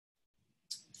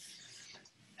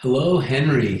Hello,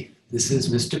 Henry. This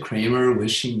is Mr. Kramer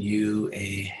wishing you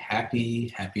a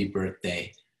happy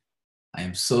birthday. I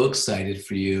am so excited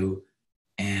for you,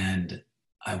 and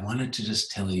I wanted to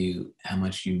just tell you how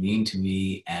much you mean to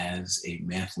me as a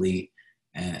mathlete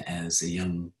and as a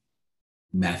young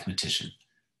mathematician.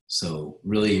 So,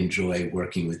 really enjoy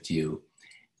working with you.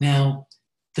 Now,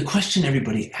 the question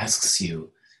everybody asks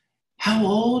you, how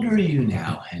old are you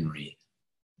now, Henry?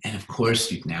 And of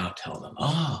course, you now tell them,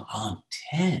 oh, I'm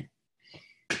 10.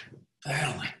 But I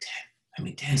don't like 10. I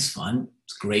mean, 10's fun.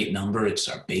 It's a great number. It's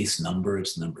our base number.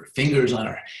 It's the number of fingers on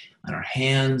our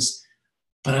hands.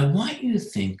 But I want you to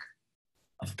think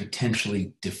of a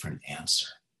potentially different answer.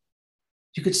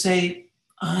 You could say,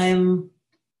 I'm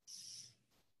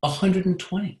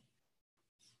 120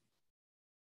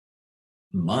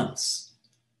 months,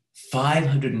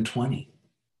 520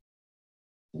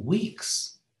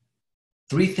 weeks,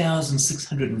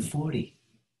 3,640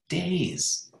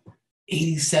 days,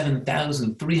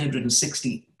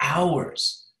 87,360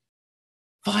 hours,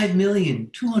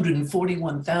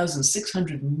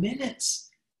 5,241,600 minutes,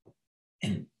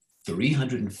 and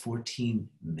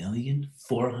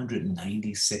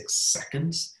 314,496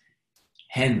 seconds.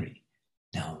 Henry,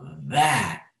 now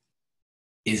that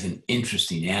is an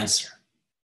interesting answer.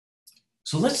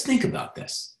 So let's think about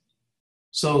this.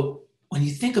 So when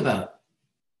you think about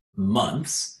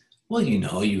months, well,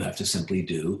 you have to simply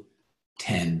do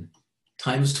 10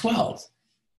 times 12,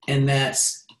 and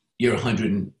that's your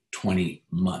 120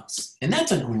 months. And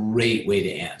that's a great way to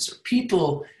answer.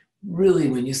 People really,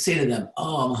 when you say to them,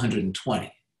 oh, I'm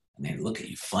 120, and they look at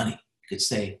you funny, you could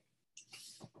say,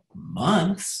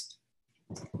 months?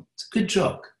 It's a good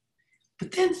joke.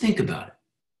 But then think about it.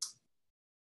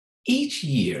 Each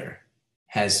year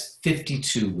has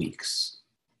 52 weeks.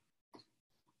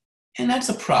 And that's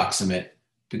approximate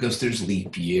because there's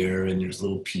leap year and there's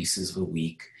little pieces of a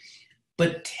week.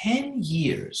 But 10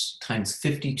 years times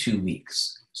 52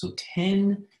 weeks, so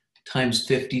 10 times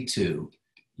 52,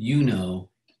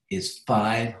 is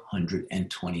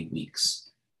 520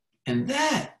 weeks. And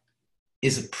that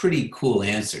is a pretty cool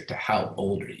answer to how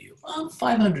old are you? Well,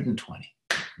 520.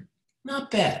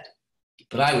 Not bad.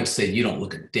 But I would say you don't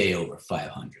look a day over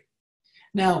 500.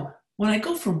 Now, when I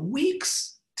go from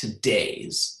weeks to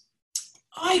days,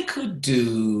 I could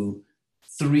do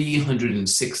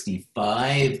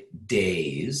 365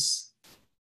 days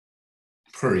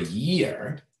per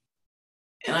year,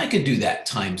 and I could do that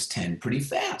times 10 pretty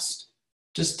fast.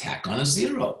 Just tack on a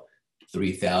zero,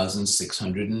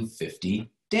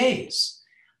 3,650 days.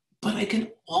 But I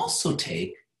can also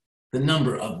take the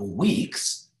number of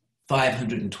weeks,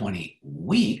 520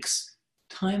 weeks,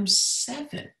 times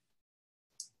 7.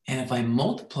 And if I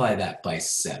multiply that by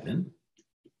 7,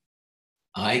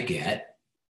 I get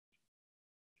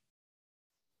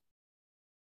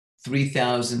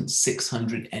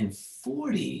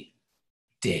 3,640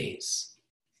 days.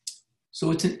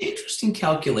 So it's an interesting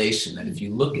calculation that if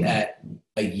you look at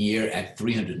a year at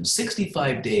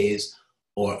 365 days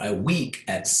or a week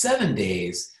at 7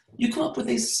 days, you come up with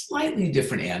a slightly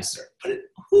different answer. But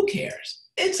who cares?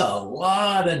 It's a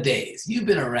lot of days. You've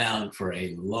been around for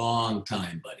a long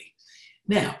time, buddy.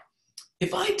 Now,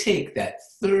 if I take that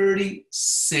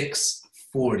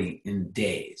 3640 in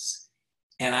days,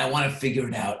 and I want to figure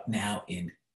it out now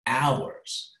in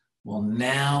hours, well,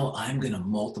 now I'm going to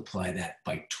multiply that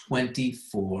by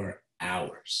 24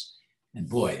 hours. And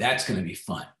boy, that's going to be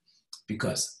fun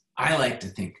because I like to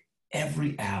think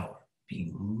every hour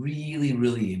being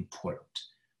really important,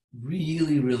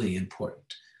 really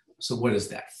important. So what is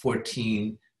that?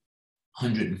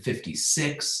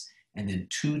 1,456. And then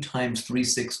 2 times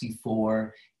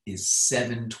 364 is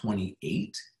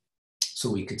 728. So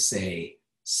we could say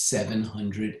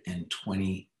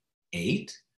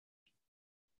 728.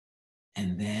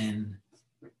 And then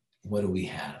what do we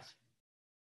have?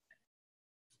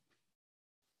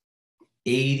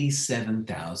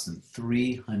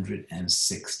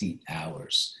 87,360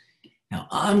 hours. Now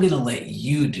I'm going to let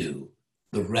you do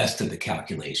the rest of the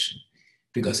calculation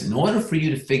because in order for you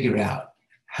to figure out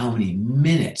how many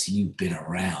minutes you've been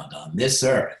around on this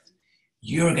earth,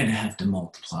 you're going to have to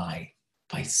multiply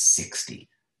by 60.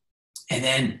 And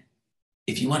then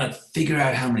if you want to figure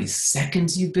out how many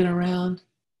seconds you've been around,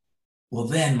 well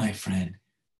then, my friend,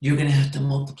 you're going to have to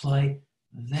multiply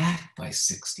that by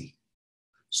 60.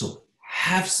 So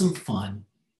have some fun,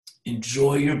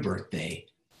 enjoy your birthday,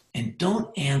 and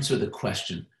don't answer the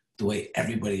question the way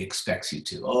everybody expects you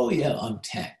to. Oh yeah, I'm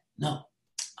 10. No,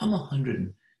 I'm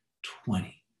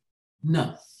 120.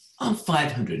 No, I'm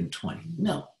 520.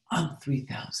 No, I'm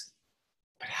 3,000.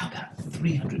 But how about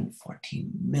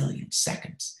 314 million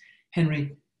seconds?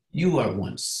 Henry, You are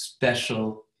one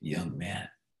special young man.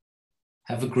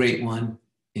 Have a great one.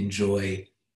 Enjoy.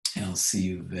 And I'll see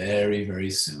you very, very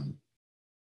soon.